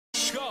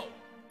go.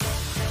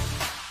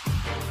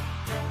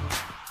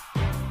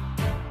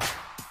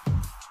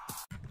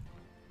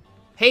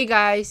 Hey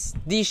guys,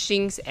 this is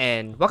Shinx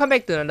and welcome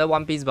back to another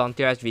One Piece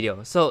Bounty Rush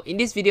video. So in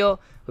this video,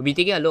 we'll be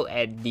taking a look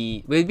at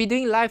we'll be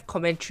doing live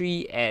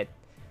commentary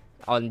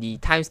on the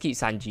time skip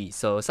Sanji.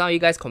 So some of you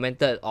guys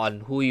commented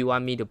on who you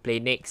want me to play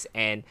next,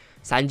 and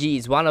Sanji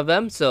is one of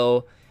them.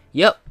 So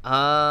yep,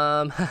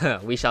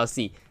 we shall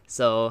see.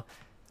 So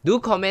do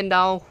comment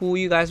down who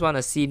you guys want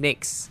to see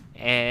next,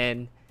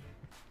 and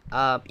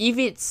if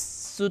it's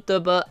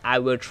suitable, I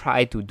will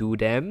try to do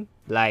them.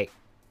 Like,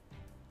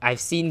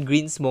 I've seen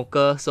Green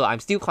Smoker, so I'm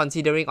still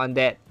considering on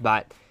that,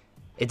 but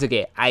it's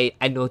okay. I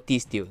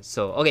noticed you.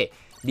 So okay,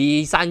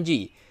 the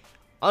Sanji.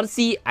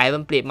 Honestly, I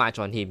haven't played much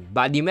on him,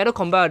 but the metal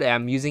combo that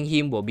I'm using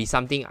him will be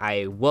something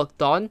I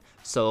worked on.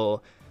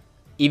 So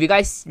if you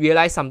guys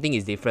realize something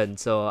is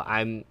different, so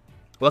I'm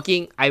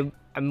working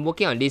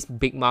on this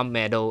Big Mom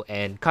medal,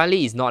 and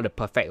currently it's not the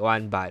perfect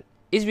one, but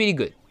it's really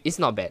good. It's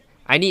not bad.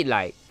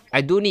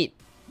 I do need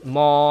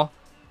more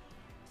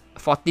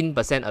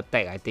 14%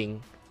 attack, I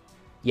think.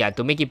 Yeah,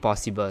 to make it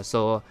possible.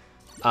 So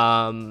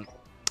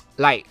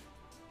like,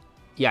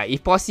 yeah,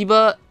 if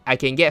possible, I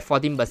can get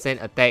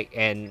 14% attack,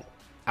 and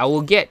I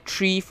will get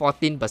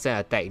 14%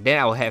 attack. Then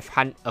I will have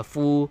a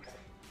full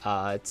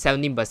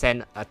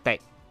 17% attack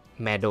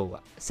medal.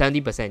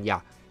 70%,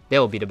 yeah, that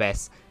will be the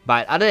best.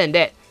 But other than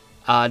that,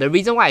 the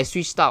reason why I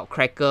switched out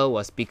Cracker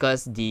was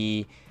because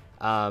the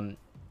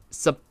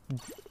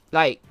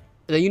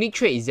the unique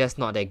trait is just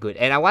not that good,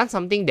 and I want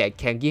something that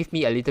can give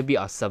me a little bit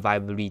of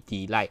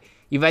survivability. Like,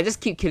 if I just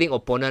keep killing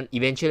opponent,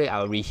 eventually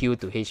I'll re-heal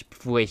to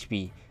full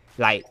HP.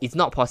 Like, it's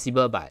not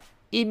possible, but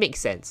it makes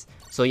sense.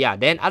 So yeah,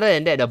 then other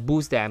than that, the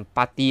boost that I'm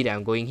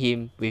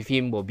going with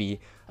him will be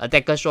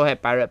Attacker,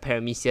 Showhead, Pirate,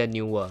 Paramecia,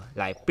 New World.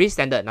 Like, pretty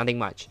standard, nothing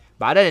much.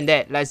 But other than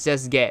that, let's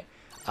just get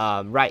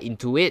right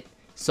into it.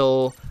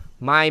 So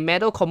my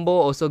medal combo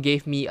also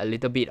gave me a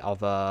little bit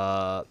of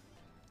a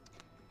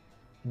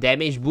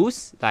damage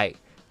boost. Like,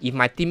 if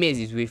my teammates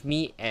is with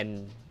me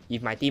and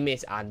if my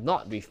teammates are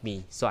not with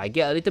me, so I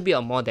get a little bit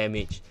of more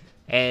damage.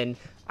 And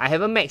I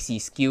haven't maxed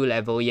his skill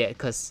level yet,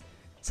 because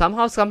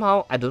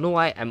somehow, I don't know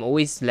why, I'm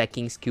always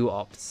lacking skill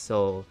ops.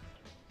 So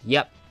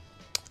yep,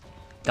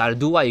 gotta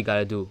do what you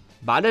gotta do.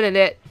 But other than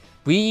that,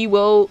 we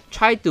will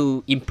try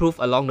to improve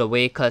along the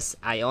way, because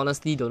I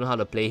honestly don't know how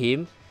to play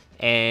him.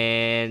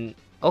 And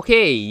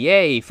okay,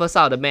 yay, first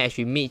out of the match,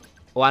 we meet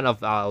one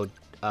of our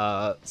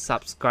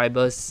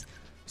subscribers,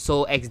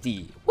 So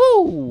XD.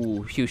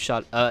 Woo! Huge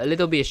shot, a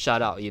little bit of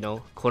shout out, you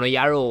know.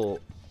 Konoyaro.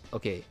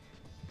 Okay.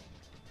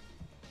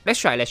 Let's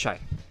try.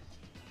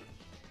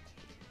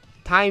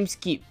 Time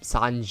skip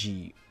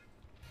Sanji.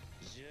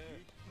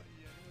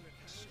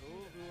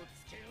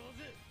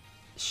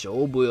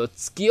 Shobu yo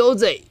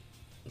tsukyoze.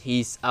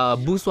 He's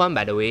boost 1,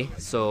 by the way,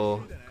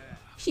 so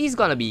he's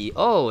gonna be,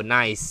 oh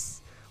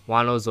nice,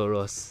 Wano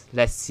Zoros.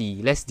 Let's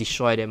see, let's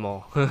destroy them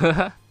all.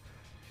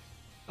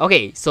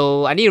 Okay,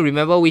 so I need to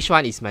remember which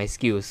one is my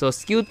skill. So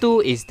skill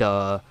 2 is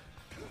the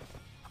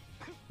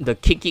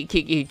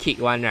kick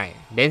one, right?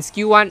 Then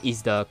skill 1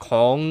 is the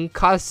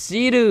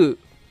Konkashiru.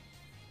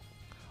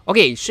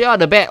 Okay, straight out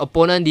the bat,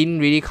 opponent didn't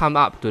really come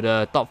up to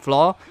the top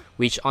floor,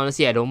 which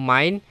honestly I don't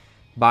mind.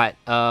 But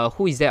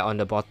who is that on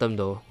the bottom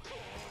though?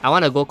 I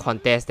want to go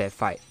contest that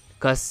fight,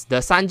 because the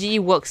Sanji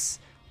works.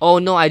 Oh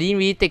no, I didn't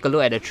really take a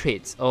look at the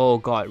traits. Oh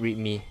god, read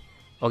me.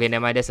 Okay,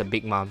 never mind, that's a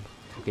Big Mom.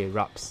 Okay,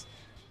 Rubs.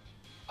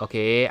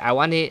 Okay, I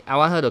want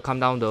her to come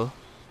down though.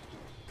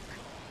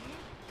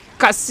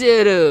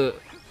 Kashiru!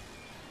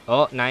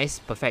 Oh, nice,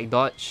 perfect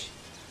dodge.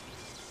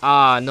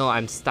 Ah, no,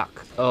 I'm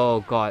stuck.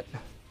 Oh god.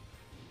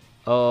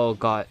 Oh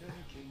god.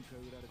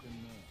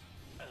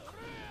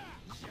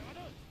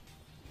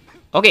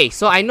 Okay,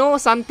 so I know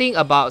something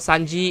about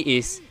Sanji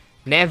is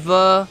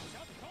never...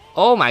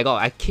 Oh my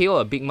god, I KO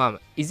a Big Mom.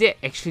 Is it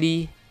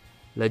actually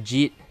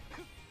legit?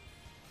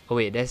 Oh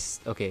wait,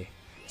 that's... Okay.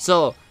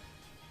 So,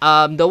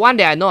 the one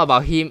that I know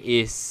about him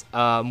is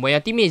when your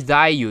teammates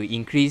die, you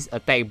increase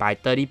attack by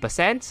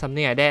 30%,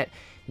 something like that.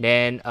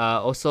 Then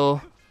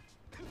also...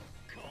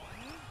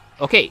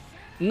 Okay.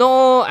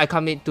 No, I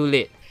come in too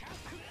late.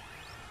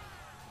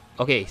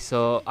 Okay,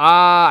 so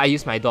I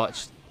used my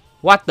dodge.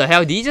 What the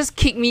hell? Did he just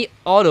kick me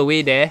all the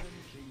way there?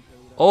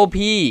 OP.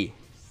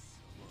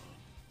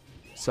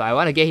 So I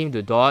want to get him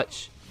to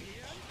dodge.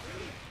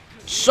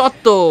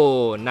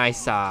 Shoto!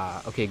 Nice.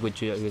 Okay, good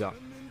job.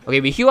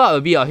 Okay, we heal up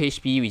a bit of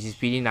HP, which is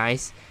pretty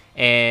nice.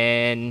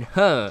 And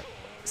for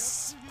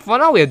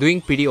now we're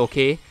doing pretty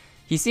okay.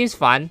 He seems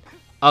fun.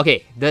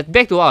 Okay,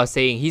 back to what I was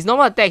saying. His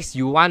normal attacks,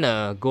 you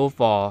wanna go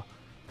for...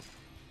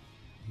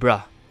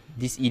 Bruh,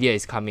 this idiot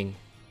is coming.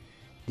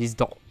 This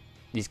dog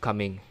is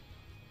coming.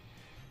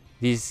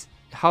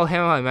 How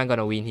am I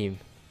gonna win him?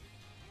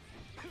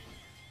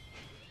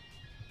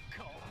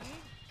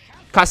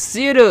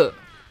 Kashiru!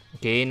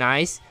 Okay,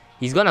 nice.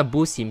 He's gonna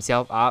boost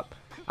himself up.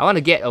 I want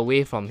to get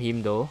away from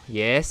him though.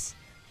 Yes.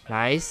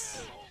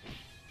 Nice.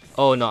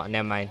 Oh no,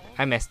 never mind.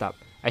 I messed up.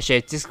 I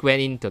should have just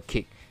went in to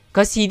kick.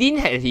 Because he didn't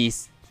have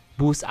his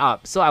boost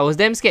up. So I was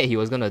damn scared he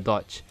was gonna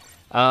dodge.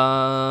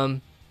 Yeah,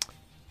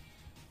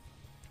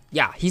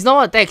 his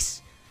normal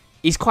attacks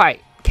is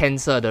quite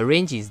cancer. The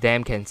range is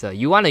damn cancer.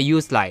 You wanna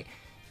use like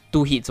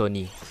 2 hits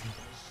only.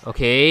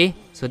 Okay,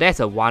 so that's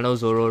a Wano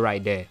Zoro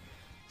right there.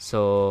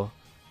 So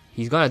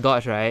he's gonna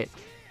dodge, right?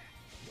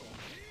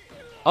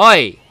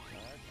 Oi!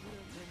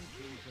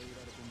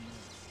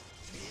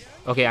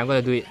 Okay, I'm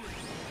gonna do it.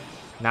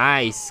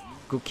 Nice.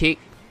 Good kick.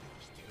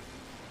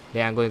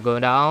 Then I'm gonna go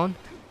down.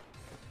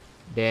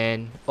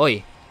 Then,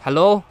 oi,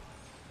 hello?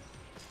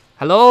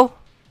 Hello?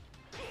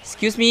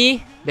 Excuse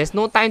me? There's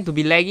no time to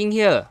be lagging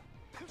here.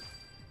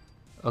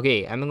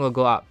 Okay, I'm gonna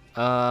go up.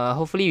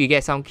 Hopefully we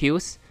get some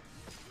kills.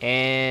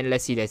 And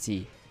let's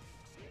see.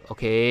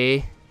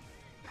 Okay.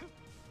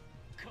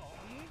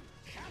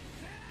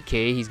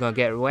 Okay, he's gonna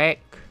get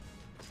whacked.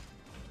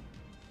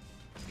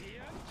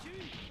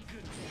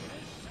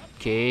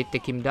 Okay,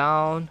 take him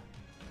down.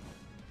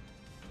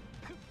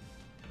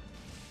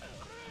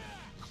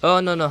 Oh,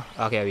 no.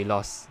 Okay, we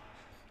lost.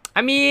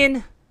 I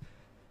mean,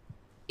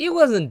 it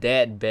wasn't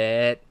that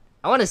bad.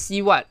 I want to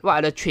see what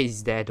other traits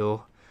is there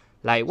though.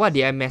 Like, what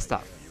did I mess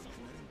up?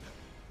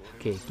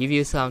 Okay, give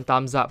you some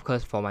thumbs up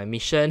cause for my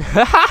mission.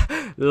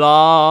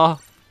 Lol.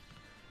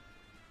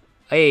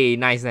 Hey,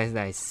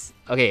 nice.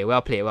 Okay,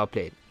 well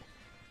played.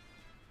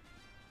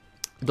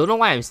 Don't know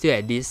why I'm still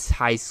at this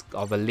high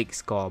of a league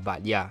score,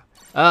 but yeah.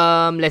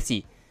 Let's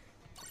see.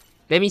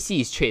 Let me see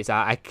his traits.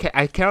 I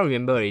cannot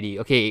remember already.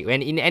 Okay,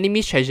 when in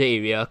enemy's treasure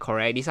area,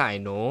 correct. This one I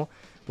know.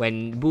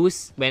 When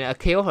a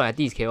KO from a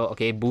team is KO,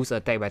 okay, boost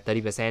attack by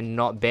 30%,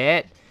 not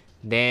bad.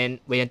 Then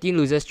when your team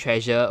loses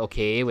treasure,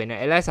 okay, when your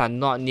allies are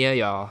not near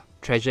your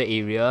treasure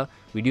area,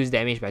 reduce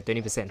damage by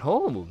 20%.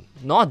 Oh,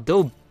 not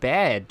though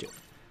bad.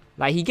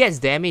 Like he gets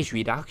damage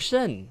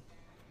reduction.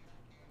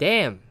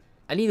 Damn,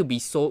 I need to be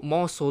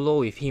more solo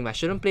with him. I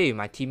shouldn't play with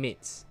my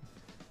teammates.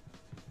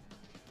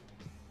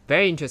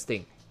 Very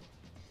interesting.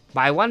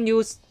 But I want to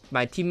use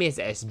my teammates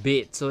as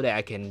bait so that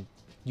I can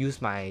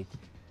use my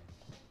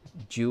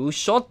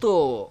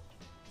Jushoto.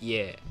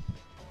 Yeah.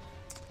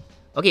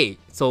 Okay,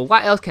 so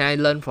what else can I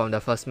learn from the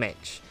first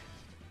match?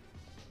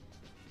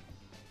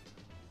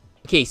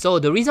 Okay, so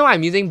the reason why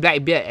I'm using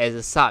Blackbeard as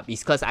a sub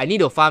is because I need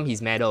to farm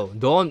his medal.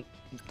 Don't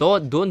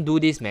do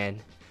this,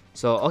 man.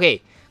 So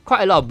okay,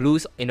 quite a lot of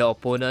blues in the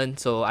opponent,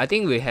 so I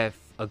think we have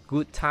a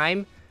good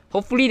time.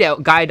 Hopefully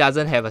that guy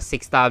doesn't have a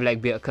 6-star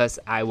Blackbeard because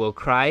I will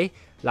cry.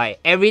 Like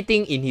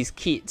everything in his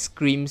kit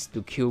screams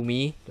to kill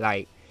me.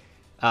 Like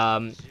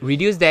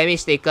reduce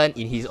damage taken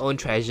in his own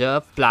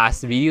treasure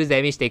plus reduce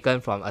damage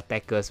taken from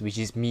attackers, which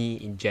is me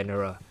in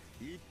general.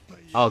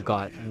 Oh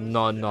god,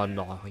 no.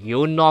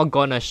 You're not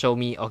gonna show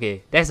me.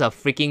 Okay, that's a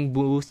freaking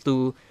boost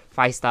to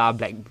 5-star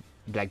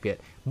Blackbeard.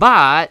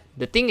 But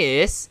the thing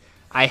is,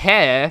 I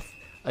have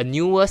a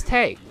newest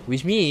tag,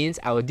 which means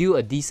I will do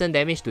a decent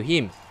damage to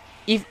him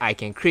if I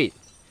can crit.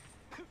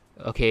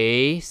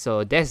 Okay,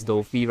 so that's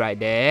Dofi right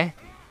there.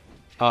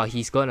 Oh,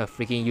 he's gonna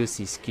freaking use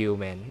his skill,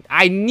 man.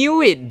 I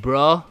knew it,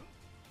 bro.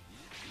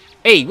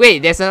 Hey,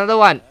 wait, there's another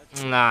one.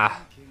 Nah,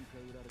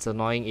 it's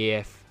annoying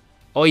AF.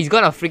 Oh, he's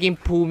gonna freaking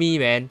pull me,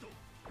 man.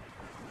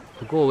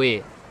 Go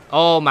away.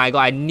 Oh my god,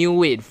 I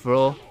knew it,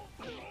 bro.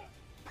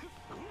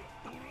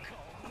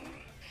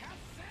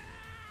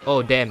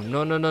 Oh, damn.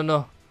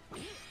 No.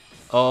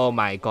 Oh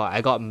my god,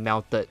 I got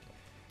melted.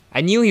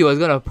 I knew he was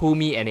gonna pull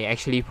me and he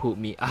actually pulled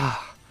me.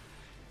 Ah.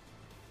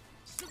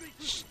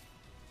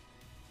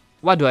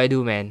 What do I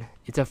do, man?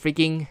 It's a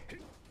freaking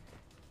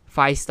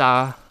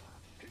 5-star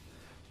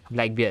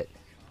Blackbeard.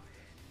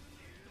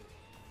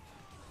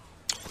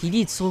 He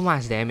did so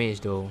much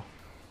damage though.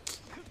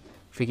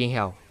 Freaking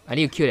hell. I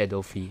need to kill that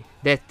Dofi.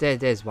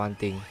 That's one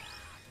thing.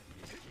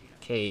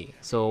 Okay,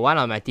 so one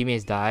of my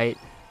teammates died.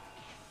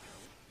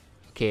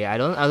 Okay, I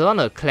don't want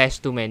to clash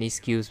too many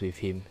skills with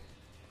him.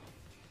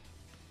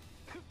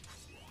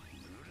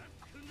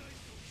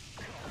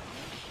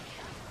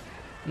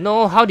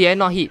 No, how did I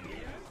not hit?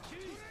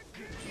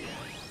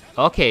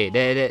 Okay,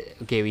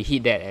 okay, we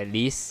hit that at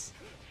least.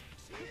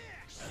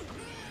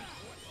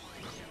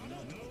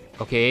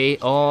 Okay,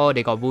 oh,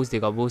 they got boost.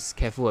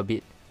 Careful a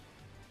bit.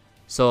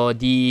 So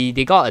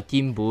they got a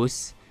team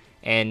boost,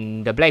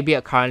 and the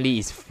Blackbeard currently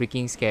is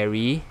freaking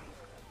scary.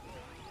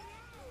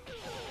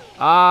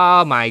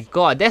 Oh my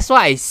god, that's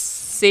why I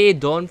say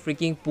don't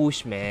freaking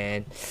push,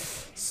 man.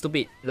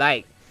 Stupid.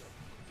 Like,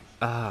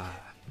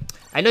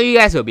 I know you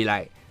guys will be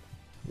like,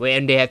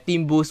 when they have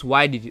team boost,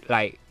 why did you,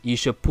 like, you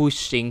should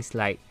push things,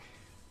 like,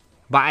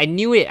 but I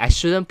knew it, I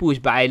shouldn't push,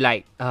 but I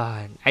like,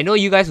 I know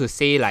you guys will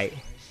say like,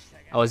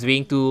 I was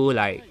being too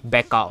like,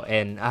 back out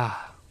and,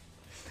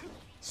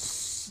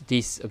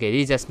 this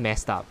is just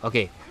messed up.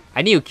 Okay,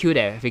 I need to kill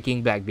that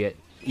freaking Blackbeard.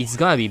 It's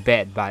gonna be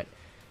bad, but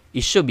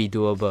it should be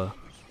doable.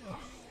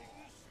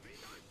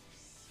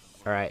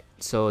 Alright,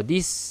 so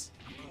this,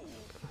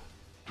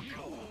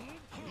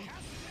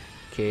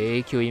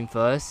 okay, kill him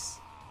first.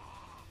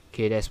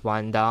 Okay, that's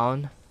one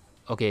down.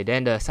 Okay,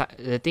 then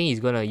the thing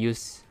is gonna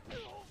use.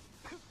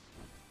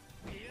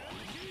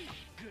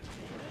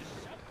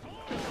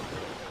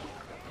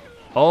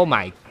 Oh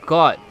my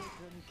god.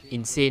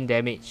 Insane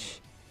damage.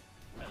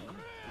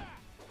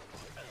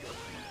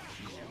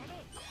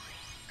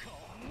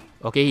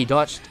 Okay, he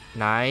dodged.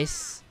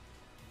 Nice.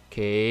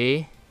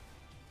 Okay.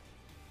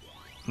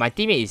 My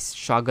teammate is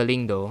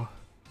struggling though.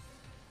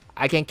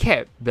 I can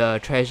cap the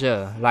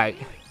treasure. Like,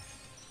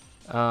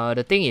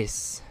 the thing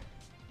is...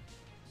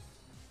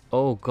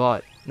 Oh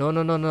god. No,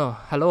 no, no, no.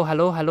 Hello,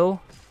 hello, hello.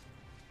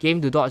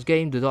 Game to dodge,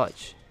 game to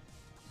dodge.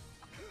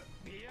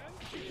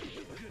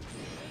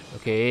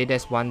 Okay,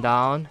 that's one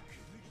down.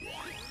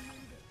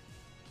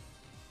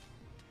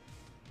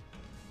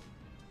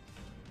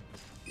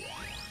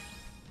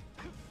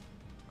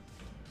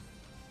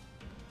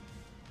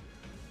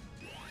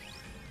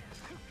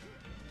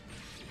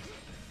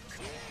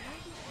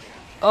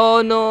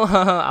 Oh no,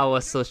 I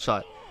was so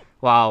short.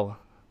 Wow.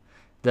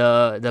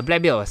 The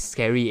Blackbeard was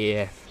scary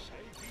AF.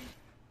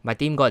 My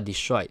team got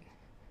destroyed.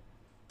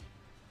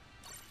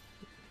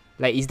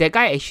 Like, is that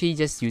guy actually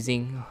just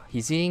using...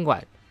 He's using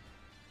what?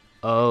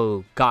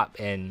 Oh, Garp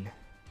and...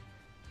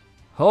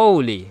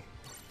 Holy!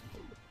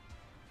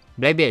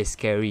 Blackbeard is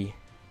scary.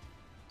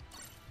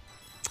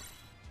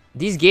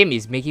 This game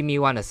is making me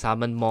want to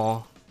summon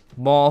more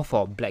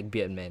for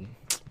Blackbeard, man.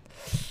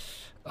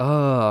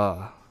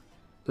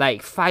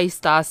 Like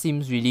 5-star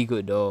seems really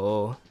good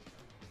though.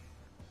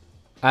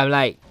 I'm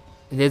like,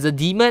 there's a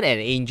demon and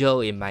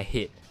angel in my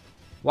head.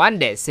 One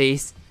that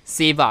says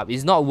save up.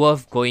 It's not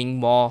worth going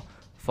more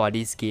for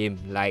this game.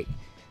 Like,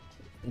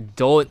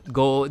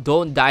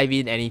 don't dive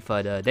in any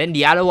further. Then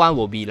the other one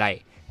will be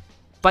like,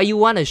 but you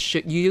wanna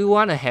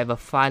have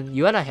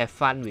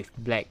fun with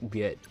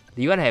Blackbeard.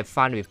 You wanna have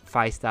fun with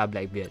 5-star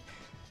Blackbeard.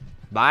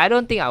 But I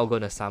don't think I'm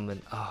gonna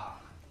summon. Oh,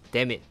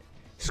 damn it.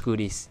 Screw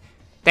this.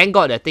 Thank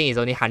god the thing is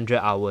only 100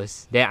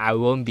 hours. Then I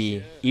won't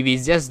be... If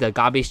it's just the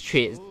garbage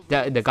trade,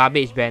 the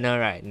garbage banner,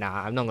 right?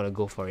 Nah, I'm not gonna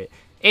go for it.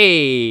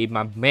 Hey,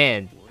 my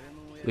man.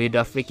 With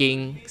the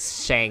freaking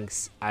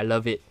Shanks. I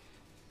love it.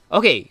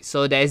 Okay,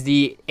 so there's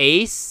the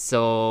ace.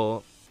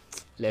 So,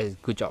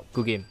 good job.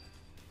 Good game.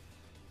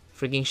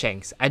 Freaking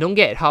Shanks. I don't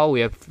get how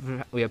we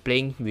are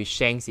playing with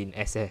Shanks in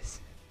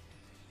SS.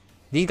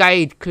 This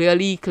guy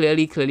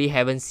clearly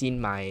haven't seen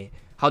my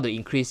how to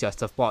increase your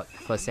support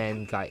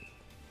 % guide.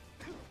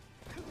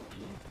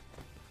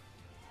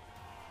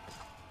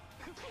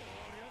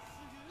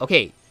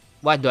 Okay,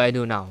 what do I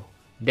do now?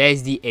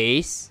 There's the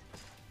ace,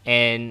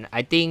 and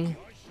I think...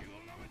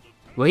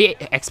 Will he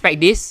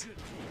expect this?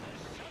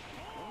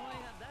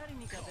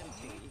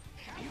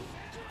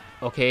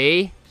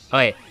 Okay.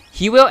 Okay,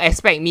 he will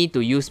expect me to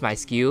use my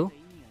skill.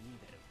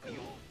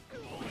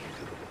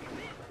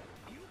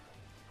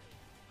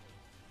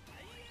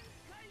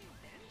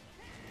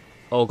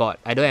 Oh god,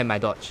 I don't have my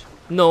dodge.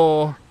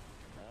 No!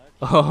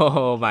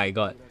 Oh my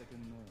god.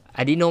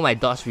 I didn't know my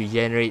dodge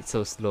regenerates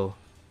so slow.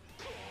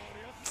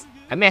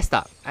 I messed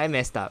up.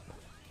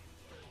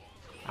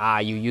 Ah,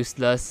 you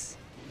useless.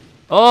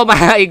 Oh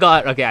my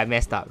god. Okay, I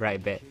messed up.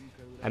 Right, bad.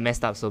 I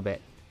messed up so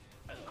bad.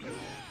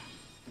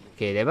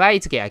 Okay, but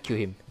it's okay. I killed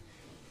him.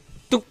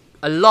 Took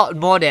a lot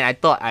more than I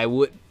thought I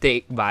would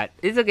take, but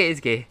it's okay. It's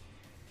okay.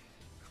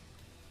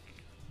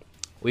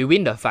 We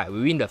win the fight.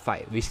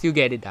 We still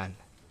get it done.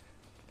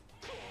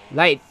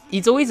 Like,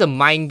 it's always a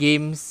mind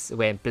games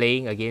when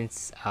playing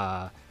against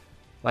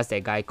what's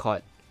that guy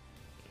called?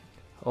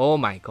 Oh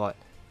my god.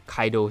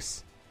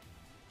 Kaidos.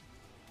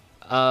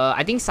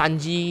 I think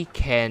Sanji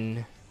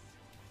can...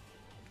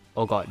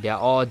 Oh god, they are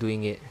all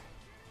doing it.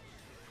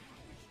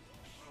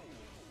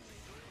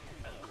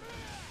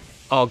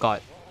 Oh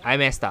god, I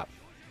messed up.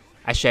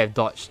 I should have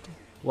dodged.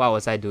 What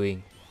was I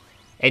doing?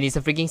 And it's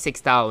a freaking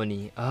 6-star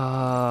only.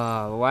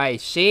 Why?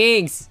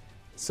 Shinx!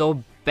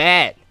 So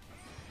bad.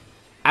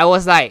 I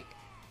was like...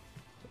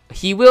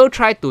 He will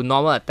try to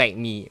normal attack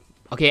me.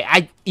 Okay,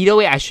 either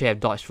way I should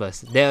have dodged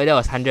first. That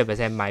was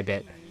 100% my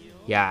bad.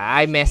 Yeah,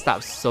 I messed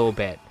up so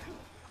bad.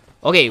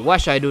 Okay, what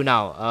should I do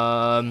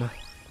now?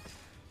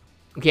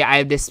 Okay, I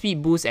have the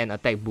speed boost and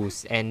attack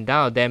boost, and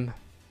none of them...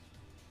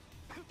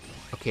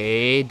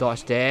 Okay,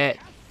 dodge that.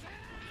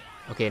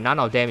 Okay, none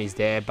of them is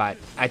there, but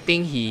I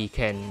think he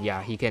can...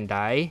 Yeah, he can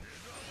die.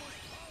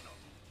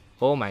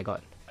 Oh my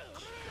god.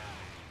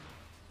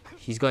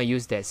 He's gonna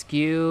use that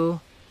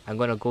skill. I'm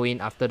gonna go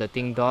in after the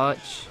thing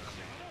dodge.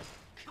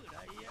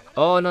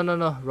 Oh,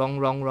 no.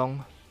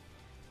 Wrong.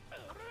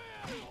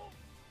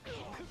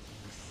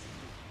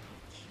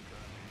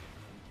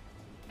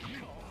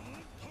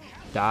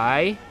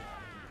 Die.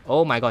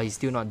 Oh my god, he's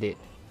still not dead.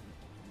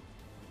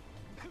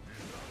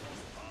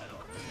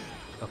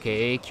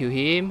 Okay, kill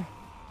him.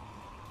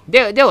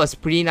 That was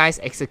pretty nice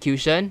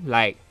execution.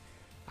 Like,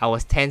 I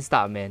was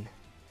 10-star, man.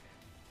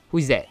 Who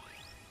is that?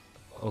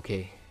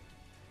 Okay.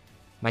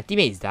 My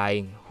teammate is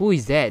dying. Who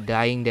is that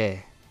dying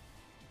there?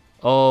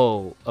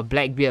 Oh, a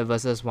Blackbeard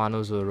versus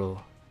Wano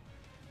Zoro.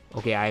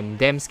 Okay, I'm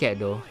damn scared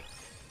though.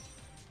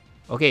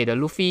 Okay, the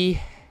Luffy.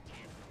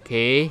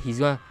 Okay, he's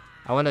gonna...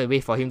 I want to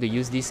wait for him to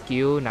use this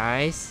skill.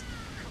 Nice.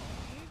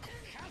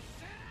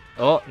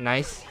 Oh,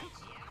 nice.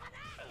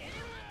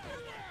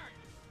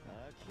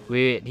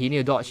 Wait, he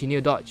need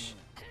to dodge.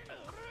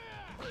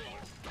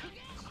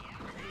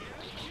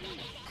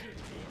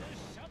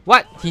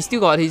 What? He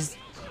still got his...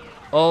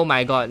 Oh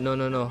my god, no,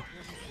 no, no.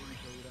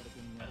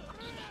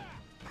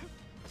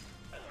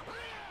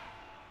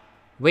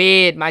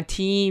 Wait, my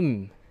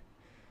team.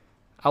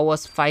 I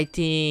was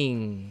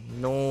fighting.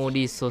 No,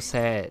 this is so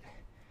sad.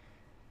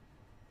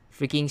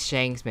 Freaking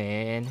Shanks,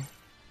 man.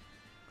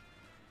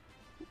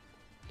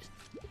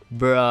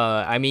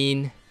 Bruh, I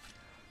mean,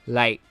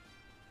 like...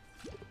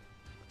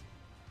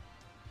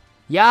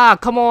 Yeah,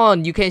 come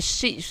on, you can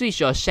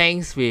switch your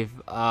Shanks with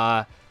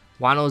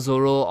Wano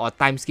Zoro or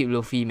time skip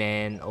Luffy,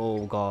 man.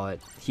 Oh god,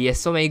 he has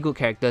so many good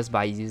characters,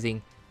 but he's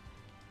using.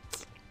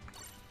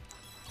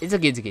 It's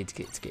okay, it's okay, it's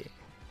okay, it's okay.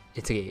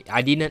 It's okay.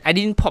 I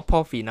didn't pop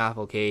off enough.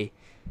 Okay,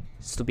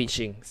 stupid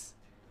Shanks.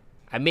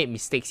 I made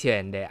mistakes here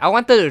and there. I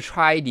wanted to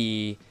try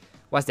the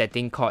what's that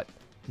thing called?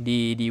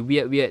 The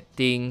weird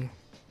thing.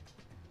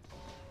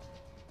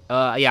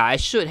 Yeah, I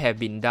should have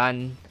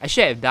done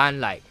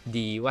like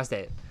the what's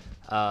that?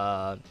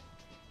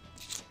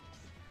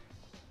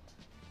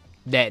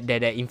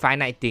 That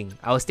infinite thing.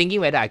 I was thinking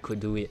whether I could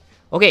do it.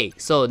 Okay,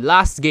 so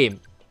last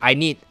game, I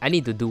need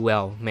to do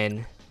well,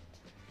 man.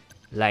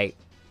 Like,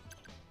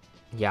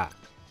 yeah.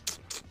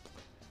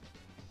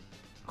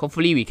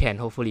 Hopefully we can.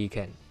 Hopefully you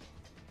can.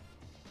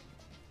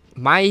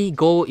 My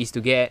goal is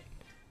to get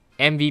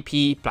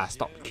MVP plus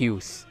top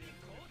kills.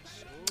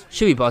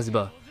 Should be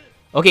possible.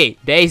 Okay,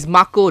 there is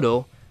Marco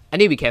though. I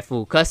need to be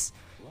careful because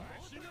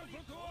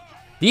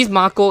this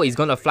Marco is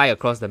gonna fly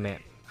across the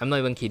map. I'm not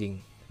even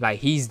kidding. Like,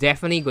 he's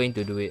definitely going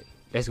to do it.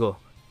 Let's go.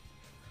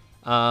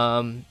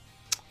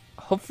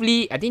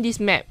 Hopefully, I think this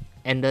map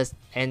ends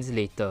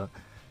later.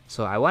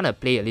 So I wanna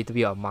play a little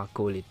bit of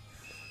Marco.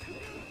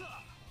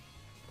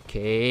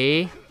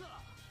 Okay.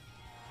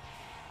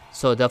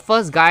 So the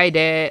first guy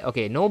there,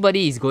 okay,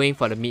 nobody is going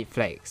for the mid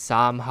flag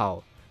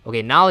somehow.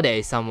 Okay, now there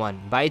is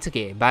someone, but it's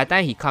okay. By the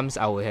time he comes,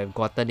 I will have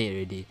gotten it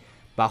already.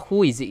 But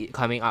who is it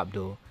coming up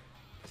though?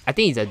 I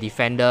think it's a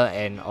defender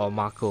or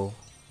Marco.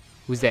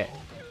 Who's that?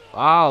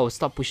 Wow,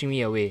 stop pushing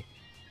me away.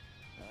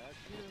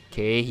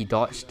 Okay, he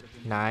dodged.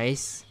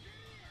 Nice.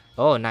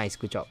 Oh, nice,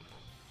 good job.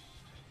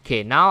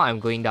 Okay, now I'm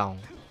going down.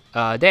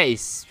 That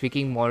is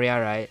freaking Moria,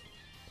 right?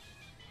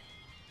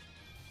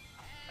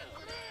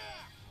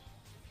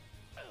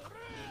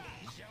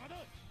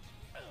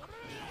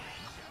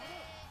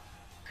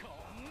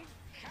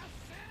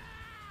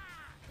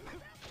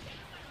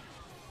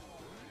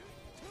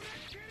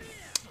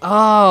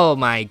 Oh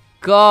my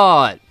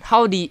god!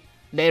 How the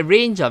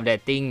range of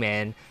that thing,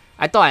 man?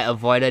 I thought I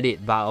avoided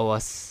it, but I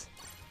was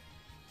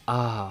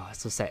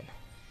so sad.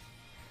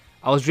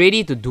 I was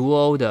ready to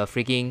duel the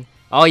freaking.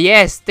 Oh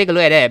yes, take a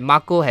look at that.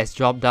 Marco has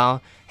dropped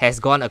down,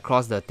 has gone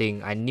across the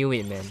thing. I knew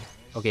it, man.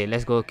 Okay,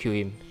 let's go kill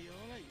him.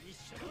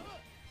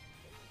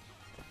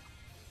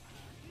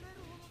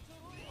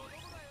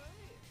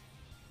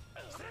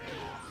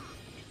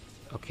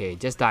 Okay,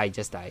 just die,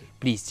 just die.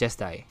 Please, just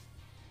die.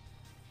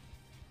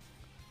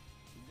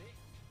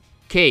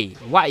 Okay,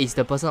 what is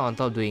the person on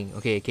top doing?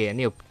 Okay, I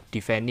need to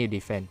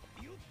defend,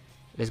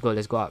 Let's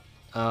go up.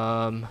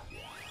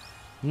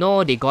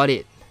 No, they got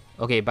it.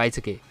 Okay, but it's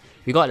okay.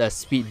 We got a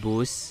speed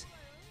boost.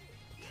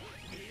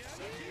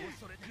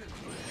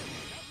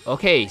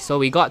 Okay, so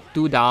we got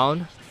 2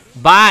 down,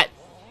 but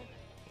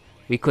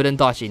we couldn't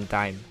dodge in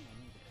time.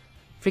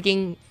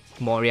 Freaking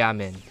Moria,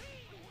 man.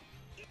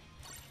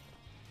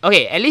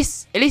 Okay, at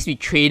least we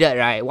traded,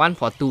 right? 1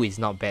 for 2 is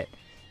not bad.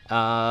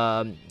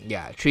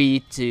 Yeah, 3,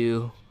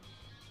 2.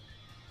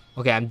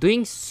 Okay, I'm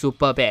doing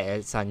super bad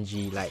at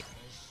Sanji. Like,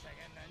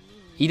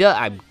 either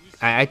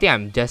I think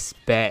I'm just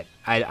bad.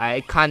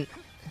 I can't.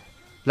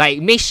 Like,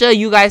 make sure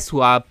you guys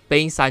who are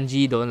playing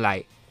Sanji don't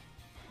like,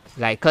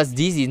 cause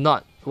this is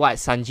not what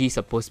Sanji is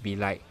supposed to be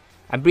like.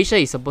 I'm pretty sure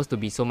it's supposed to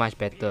be so much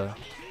better.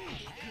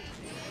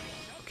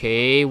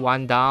 Okay,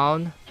 1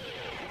 down.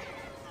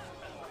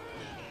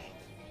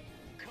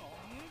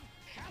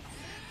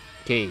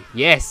 Okay,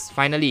 yes,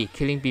 finally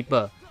killing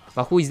people.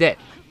 But who is that?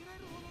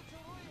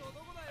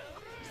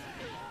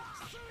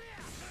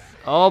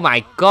 Oh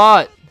my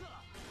god!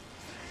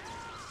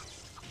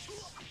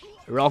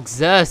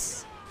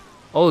 Roxas!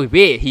 Oh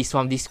wait, he's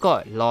from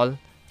Discord. Lol.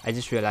 I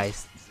just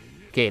realized.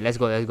 Okay, let's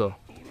go.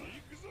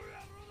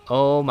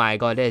 Oh my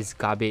god, that is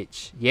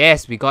garbage.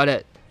 Yes, we got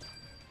it.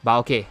 But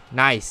okay,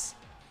 nice.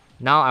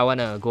 Now I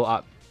wanna go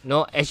up.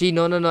 No, actually,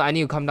 no. I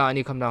need to come down.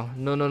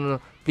 No.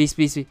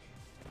 Please.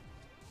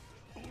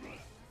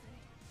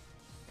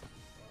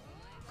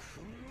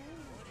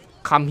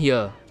 Come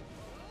here.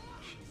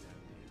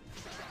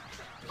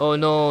 Oh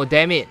no,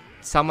 damn it.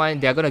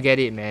 They're gonna get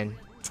it, man.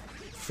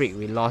 Freak,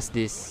 we lost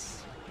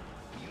this.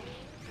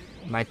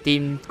 My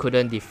team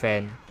couldn't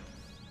defend.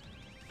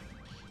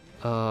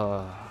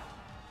 Oh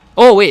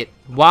wait,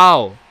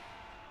 wow.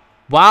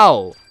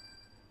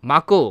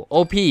 Marco,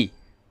 OP.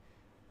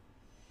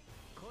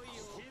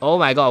 Oh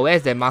my god,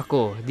 where's that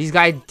Marco? This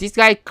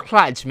guy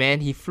clutch, man.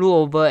 He flew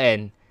over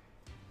and...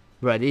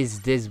 Bruh, this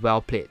is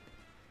well played.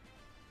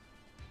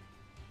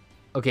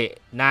 Okay,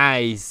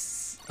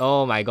 nice.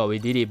 Oh my god, we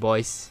did it,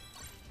 boys.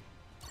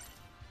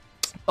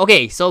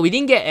 Okay, so we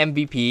didn't get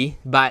MVP,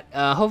 but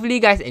hopefully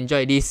you guys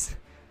enjoy this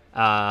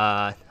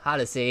how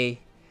to say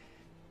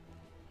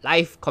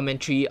live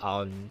commentary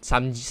on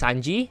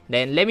Sanji.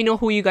 Then let me know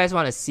who you guys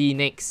want to see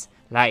next.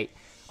 Like,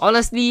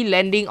 honestly,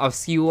 landing of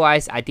skill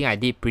wise, I think I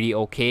did pretty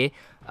okay.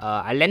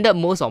 I landed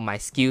most of my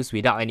skills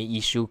without any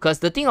issue. Cause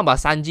the thing about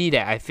Sanji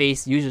that I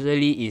face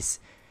usually is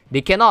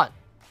they cannot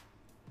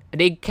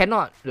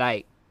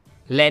like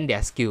land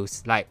their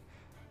skills. Like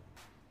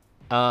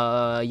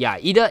yeah,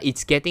 either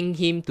it's getting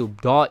him to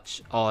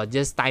dodge or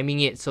just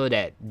timing it so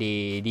that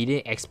they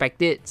didn't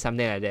expect it,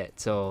 something like that.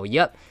 So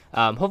yep,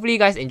 hopefully you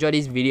guys enjoyed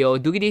this video.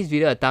 Do give this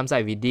video a thumbs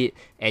up if you did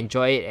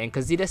enjoy it, and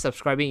consider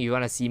subscribing if you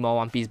want to see more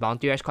One Piece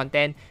Bounty Rush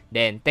content.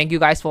 Then thank you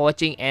guys for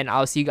watching, and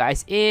I'll see you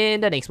guys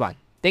in the next one.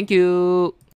 Thank you.